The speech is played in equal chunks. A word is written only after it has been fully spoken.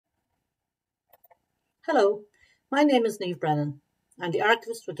Hello, my name is Niamh Brennan. I'm the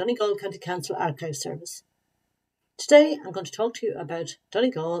archivist with Donegal County Council Archive Service. Today I'm going to talk to you about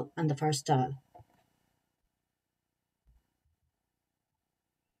Donegal and the First Dáil.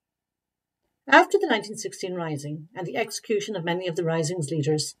 After the 1916 Rising and the execution of many of the Rising's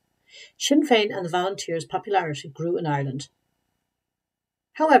leaders, Sinn Féin and the Volunteers' popularity grew in Ireland.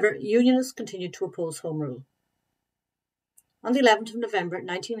 However, Unionists continued to oppose Home Rule. On the 11th of November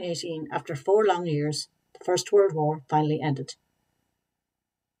 1918, after 4 long years, the First World War finally ended.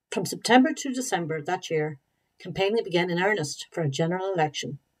 From September to December that year, campaigning began in earnest for a general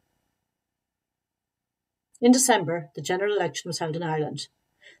election. In December, the general election was held in Ireland,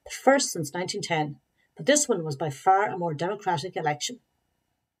 the first since 1910, but this one was by far a more democratic election.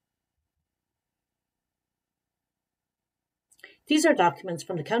 These are documents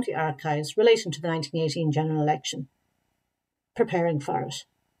from the county archives relating to the 1918 general election, preparing for it.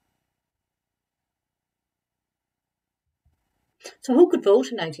 So who could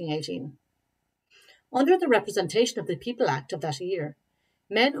vote in 1918? Under the Representation of the People Act of that year,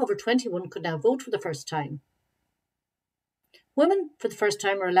 men over 21 could now vote for the first time. Women, for the first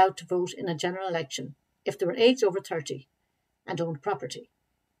time, were allowed to vote in a general election if they were aged over 30 and owned property.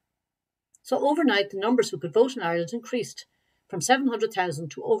 So overnight, the numbers who could vote in Ireland increased from 700,000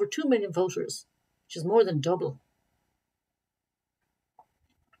 to over 2 million voters, which is more than double.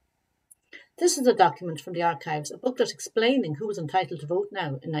 This is a document from the archives, a booklet explaining who was entitled to vote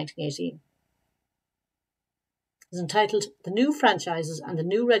now in 1918. It's entitled The New Franchises and the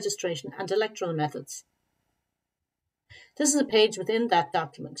New Registration and Electoral Methods. This is a page within that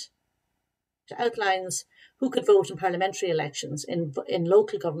document. It outlines who could vote in parliamentary elections, in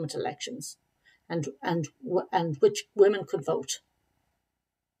local government elections, and which women could vote.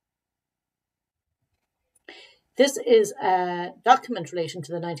 This is a document relating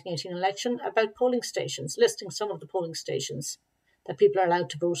to the 1918 election about polling stations, listing some of the polling stations that people are allowed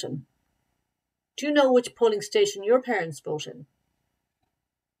to vote in. Do you know which polling station your parents vote in?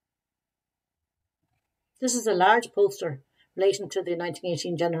 This is a large poster relating to the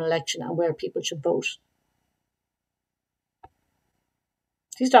 1918 general election and where people should vote.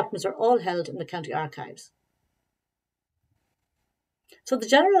 These documents are all held in the county archives. So the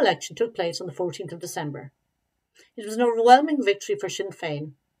general election took place on the 14th of December. It was an overwhelming victory for Sinn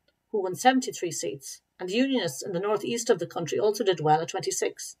Féin, who won 73 seats, and the Unionists in the northeast of the country also did well at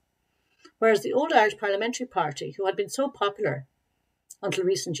 26, whereas the Old Irish Parliamentary Party, who had been so popular until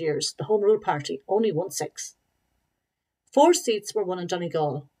recent years, the Home Rule Party, only won 6. 4 seats were won in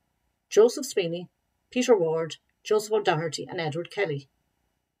Donegal: Joseph Sweeney, Peter Ward, Joseph O'Doherty and Edward Kelly.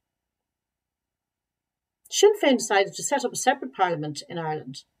 Sinn Féin decided to set up a separate parliament in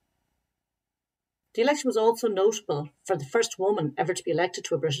Ireland. The election was also notable for the first woman ever to be elected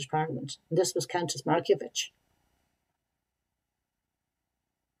to a British Parliament, and this was Countess Markievicz.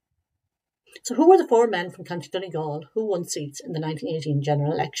 So who were the 4 men from County Donegal who won seats in the 1918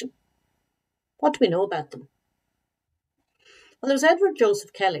 general election? What do we know about them? Well, there was Edward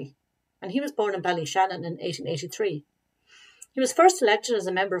Joseph Kelly, and he was born in Ballyshannon in 1883. He was first elected as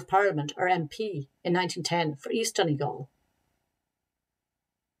a Member of Parliament, or MP, in 1910 for East Donegal.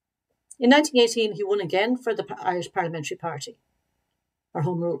 In 1918, he won again for the Irish Parliamentary Party, or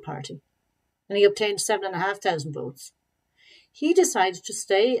Home Rule Party, and he obtained 7,500 votes. He decided to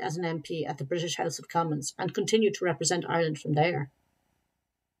stay as an MP at the British House of Commons and continue to represent Ireland from there.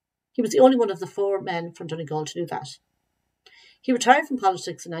 He was the only one of the 4 men from Donegal to do that. He retired from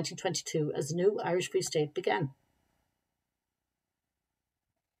politics in 1922 as the new Irish Free State began.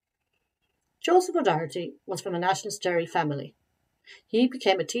 Joseph O'Doherty was from a nationalist dairy family. He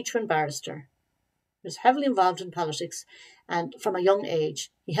became a teacher and barrister. He was heavily involved in politics, and from a young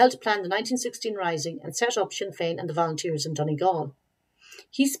age, he helped plan the 1916 Rising and set up Sinn Féin and the Volunteers in Donegal.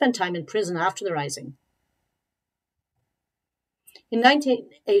 He spent time in prison after the Rising. In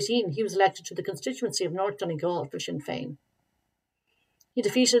 1918, he was elected to the constituency of North Donegal for Sinn Féin. He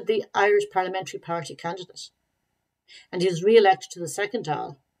defeated the Irish Parliamentary Party candidate, and he was re-elected to the Second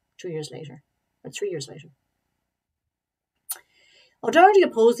Dáil 3 years later. O'Doherty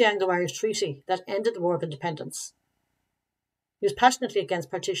opposed the Anglo-Irish Treaty that ended the War of Independence. He was passionately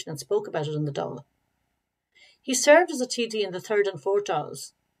against partition and spoke about it in the Dáil. He served as a TD in the Third and Fourth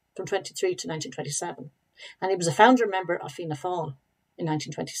Dáils from 1923 to 1927, and he was a founder member of Fianna Fáil in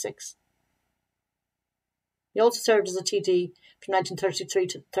 1926. He also served as a TD from 1933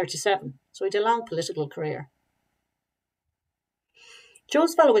 to 1937, so he had a long political career.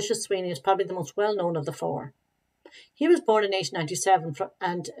 Joseph Aloysius Sweeney is probably the most well-known of the 4. He was born in 1897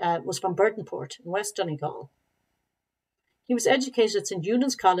 and was from Burtonport in West Donegal. He was educated at St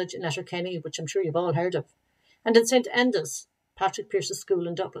Eunan's College in Letterkenny, which I'm sure you've all heard of, and in St Enda's, Patrick Pearse's school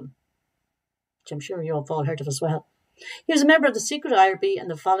in Dublin, which I'm sure you've all heard of as well. He was a member of the secret IRB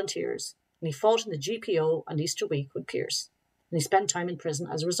and the Volunteers, and he fought in the GPO on Easter week with Pearse, and he spent time in prison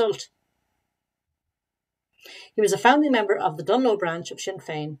as a result. He was a founding member of the Dunlo branch of Sinn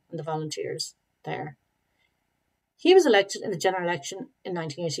Féin and the Volunteers there. He was elected in the general election in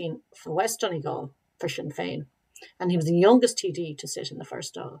 1918 for West Donegal for Sinn Féin, and he was the youngest TD to sit in the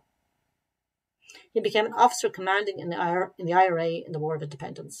First Dáil. He became an officer commanding in the IRA in the War of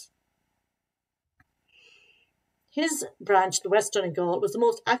Independence. His branch, the West Donegal, was the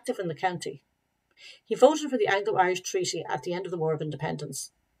most active in the county. He voted for the Anglo-Irish Treaty at the end of the War of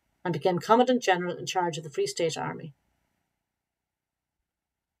Independence and became Commandant General in charge of the Free State Army.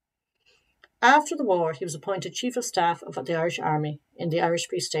 After the war, he was appointed Chief of Staff of the Irish Army in the Irish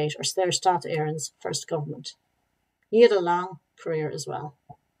Free State, or their Stát Éireann's first government. He had a long career as well.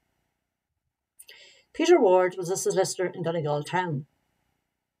 Peter Ward was a solicitor in Donegal town.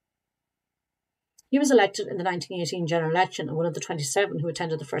 He was elected in the 1918 general election and one of the 27 who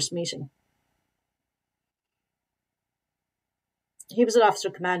attended the first meeting. He was an officer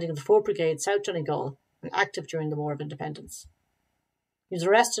commanding of the 4th Brigade, South Donegal, and active during the War of Independence. He was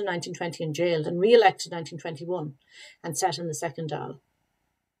arrested in 1920 and jailed, and re-elected in 1921 and sat in the Second Dáil.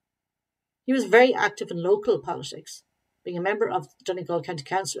 He was very active in local politics, being a member of the Donegal County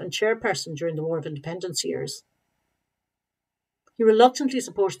Council and chairperson during the War of Independence years. He reluctantly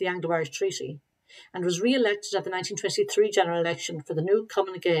supported the Anglo-Irish Treaty and was re-elected at the 1923 general election for the new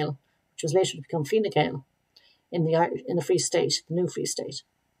Common Gael, which was later to become Fine Gael, in the Free State, the new Free State.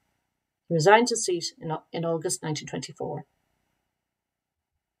 He resigned his seat in August 1924.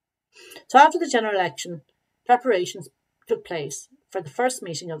 So after the general election, preparations took place for the first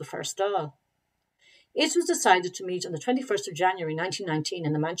meeting of the First Dáil. It was decided to meet on the 21st of January 1919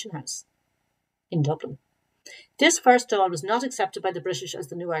 in the Mansion House in Dublin. This First Dáil was not accepted by the British as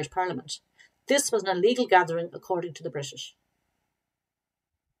the new Irish Parliament. This was an illegal gathering according to the British.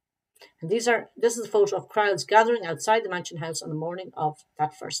 And this is a photo of crowds gathering outside the Mansion House on the morning of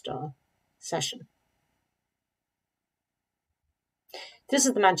that First Dáil session. This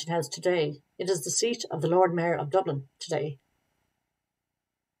is the Mansion House today. It is the seat of the Lord Mayor of Dublin today.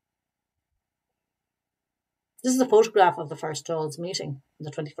 This is a photograph of the First Dáil's meeting on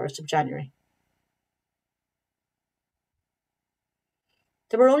the 21st of January.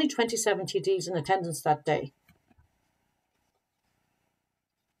 There were only 27 TDs in attendance that day.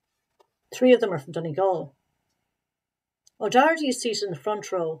 3 of them are from Donegal. O'Doherty is seated in the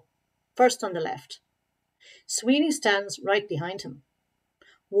front row, first on the left. Sweeney stands right behind him.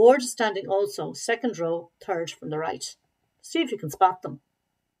 Ward is standing also, second row, third from the right. See if you can spot them.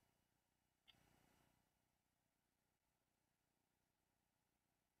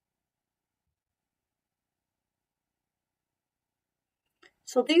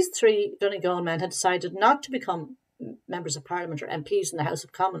 So these 3 Donegal men had decided not to become members of Parliament or MPs in the House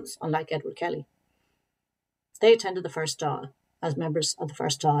of Commons, unlike Edward Kelly. They attended the First Dáil as members of the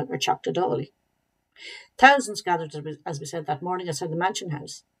First Dáil, or County Donegal. Thousands gathered, as we said, that morning outside the Mansion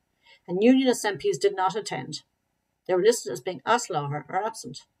House, and Unionist MPs did not attend. They were listed as being Aslaughter or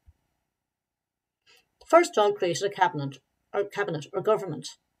absent. The First Dáil created a cabinet or government.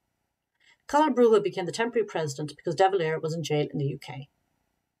 Conall Brugha became the temporary president because De Valera was in jail in the UK.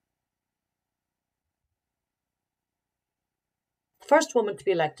 The first woman to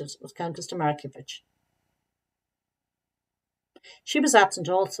be elected was Countess de Markievicz. She was absent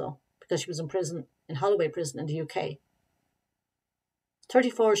also because she was in prison, in Holloway Prison in the UK.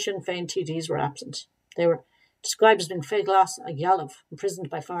 34 Sinn Féin TDs were absent. They were described as being Féglas a Gallov, imprisoned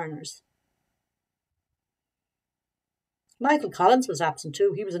by foreigners. Michael Collins was absent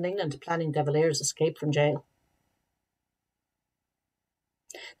too. He was in England planning De Valera's escape from jail.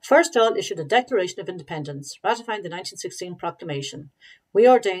 The First Dáil issued a Declaration of Independence, ratifying the 1916 proclamation. We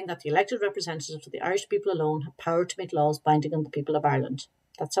ordain that the elected representatives of the Irish people alone have power to make laws binding on the people of Ireland.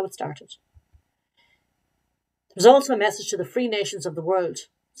 That's how it started. There was also a message to the free nations of the world,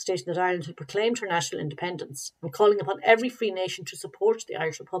 stating that Ireland had proclaimed her national independence and calling upon every free nation to support the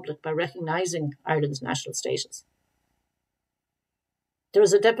Irish Republic by recognising Ireland's national status. There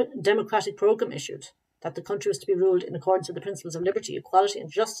was a democratic programme issued, that the country was to be ruled in accordance with the principles of liberty, equality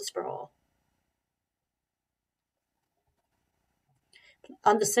and justice for all.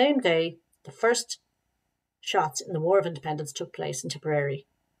 On the same day, the first shots in the War of Independence took place in Tipperary.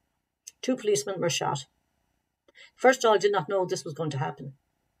 2 policemen were shot. First Dáil did not know this was going to happen,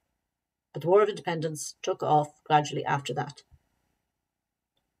 but the War of Independence took off gradually after that.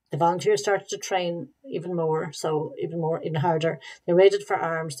 The volunteers started to train even harder. They raided for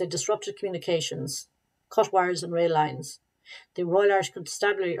arms, they disrupted communications, cut wires and rail lines. The Royal Irish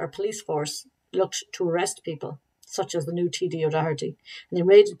Constabulary or police force looked to arrest people, such as the new TD O'Doherty, and they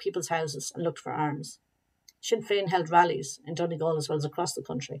raided people's houses and looked for arms. Sinn Féin held rallies in Donegal as well as across the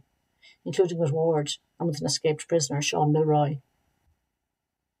country, including with Ward and with an escaped prisoner, Sean Milroy.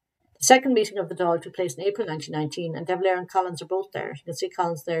 The second meeting of the Dáil took place in April 1919, and De Valera and Collins are both there. You can see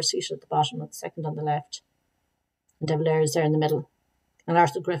Collins there seated at the bottom, with the second on the left, and De Valera is there in the middle. And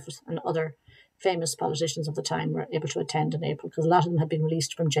Arthur Griffith and other famous politicians of the time were able to attend in April, because a lot of them had been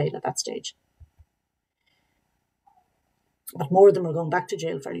released from jail at that stage. But more of them were going back to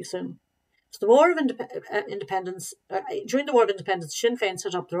jail fairly soon. So the War of Independence, during the War of Independence, Sinn Féin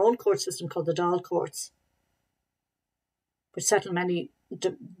set up their own court system called the Dáil courts, which settled many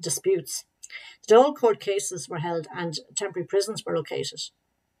disputes. The Dáil court cases were held and temporary prisons were located.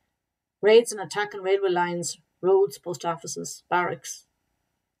 Raids and attack on railway lines, roads, post offices, barracks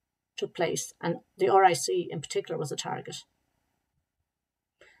took place, and the RIC in particular was a target.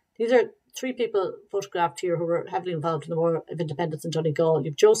 These are three people photographed here who were heavily involved in the War of Independence in Donegal.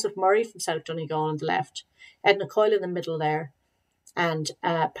 You have Joseph Murray from South Donegal on the left, Edna Coyle in the middle there, and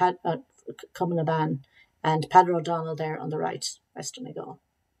Cumann Ban, and Padre O'Donnell there on the right, West Donegal.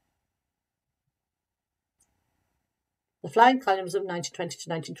 The flying columns of 1920 to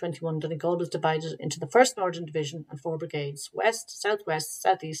 1921, Donegal was divided into the 1st Northern Division and 4 brigades, West, South-West,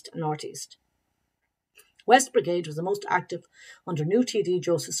 South-East and North-East. West Brigade was the most active under new TD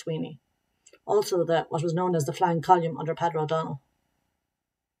Joseph Sweeney, also what was known as the flying column under Padre O'Donnell.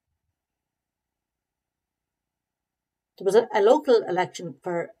 There was a local election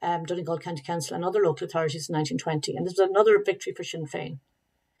for Donegal County Council and other local authorities in 1920, and this was another victory for Sinn Féin.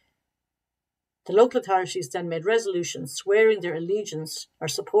 The local authorities then made resolutions swearing their allegiance or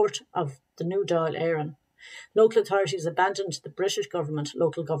support of the new Dáil Éireann. Local authorities abandoned the British government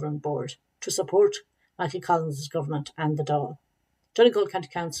local government board to support Michael Collins' government and the Dáil. Donegal County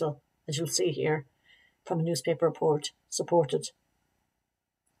Council, as you'll see here from a newspaper report, supported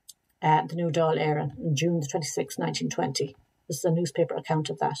the new Dáil Éireann on June 26, 1920. This is a newspaper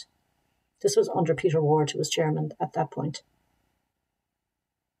account of that. This was under Peter Ward, who was chairman at that point.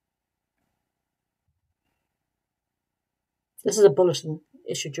 This is a bulletin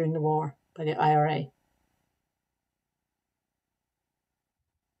issued during the war by the IRA.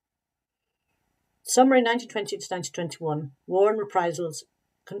 Summary 1920 to 1921. War and reprisals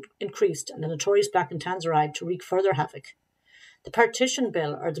increased, and the notorious Black and Tans arrived to wreak further havoc. The Partition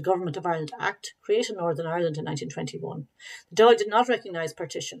Bill, or the Government of Ireland Act, created Northern Ireland in 1921. The Dáil did not recognise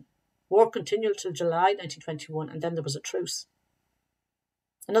partition. War continued till July 1921, and then there was a truce.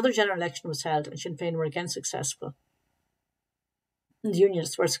 Another general election was held, and Sinn Féin were again successful. And the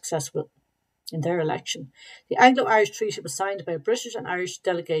Unionists were successful in their election. The Anglo-Irish Treaty was signed by a British and Irish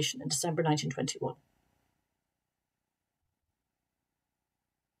delegation in December 1921.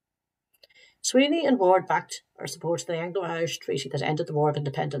 Sweeney and Ward backed or supported the Anglo-Irish Treaty that ended the War of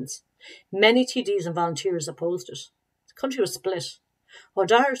Independence. Many TDs and volunteers opposed it. The country was split.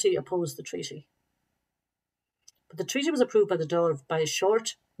 O'Doherty opposed the treaty. But the treaty was approved by the Dáil by a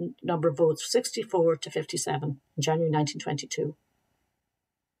short number of votes, 64 to 57, in January 1922.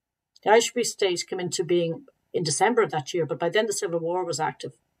 The Irish Free State came into being in December of that year, but by then the Civil War was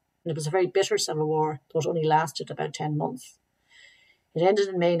active, and it was a very bitter civil war, though it only lasted about 10 months. It ended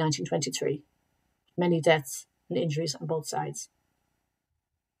in May 1923. Many deaths and injuries on both sides.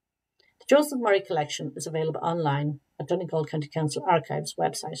 The Joseph Murray collection is available online at Donegal County Council Archives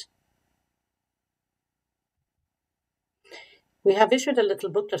website. We have issued a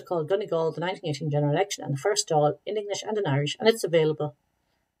little booklet called Donegal, the 1918 General Election and the First Dáil in English and in Irish, and it's available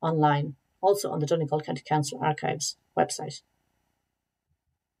online, also on the Donegal County Council Archives website.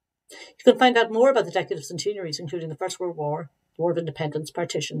 You can find out more about the decade of centenaries, including the First World War, the War of Independence,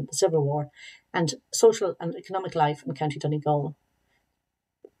 Partition, the Civil War, and social and economic life in County Donegal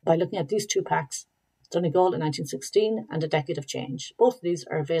by looking at these two packs, Donegal in 1916 and A Decade of Change. Both of these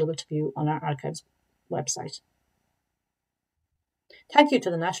are available to view on our archives website. Thank you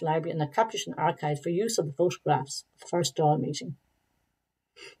to the National Library and the Capuchin Archive for use of the photographs of the First Dáil meeting.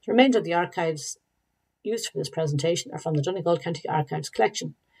 The remainder of the archives used for this presentation are from the Donegal County Archives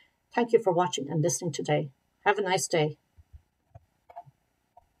collection. Thank you for watching and listening today. Have a nice day.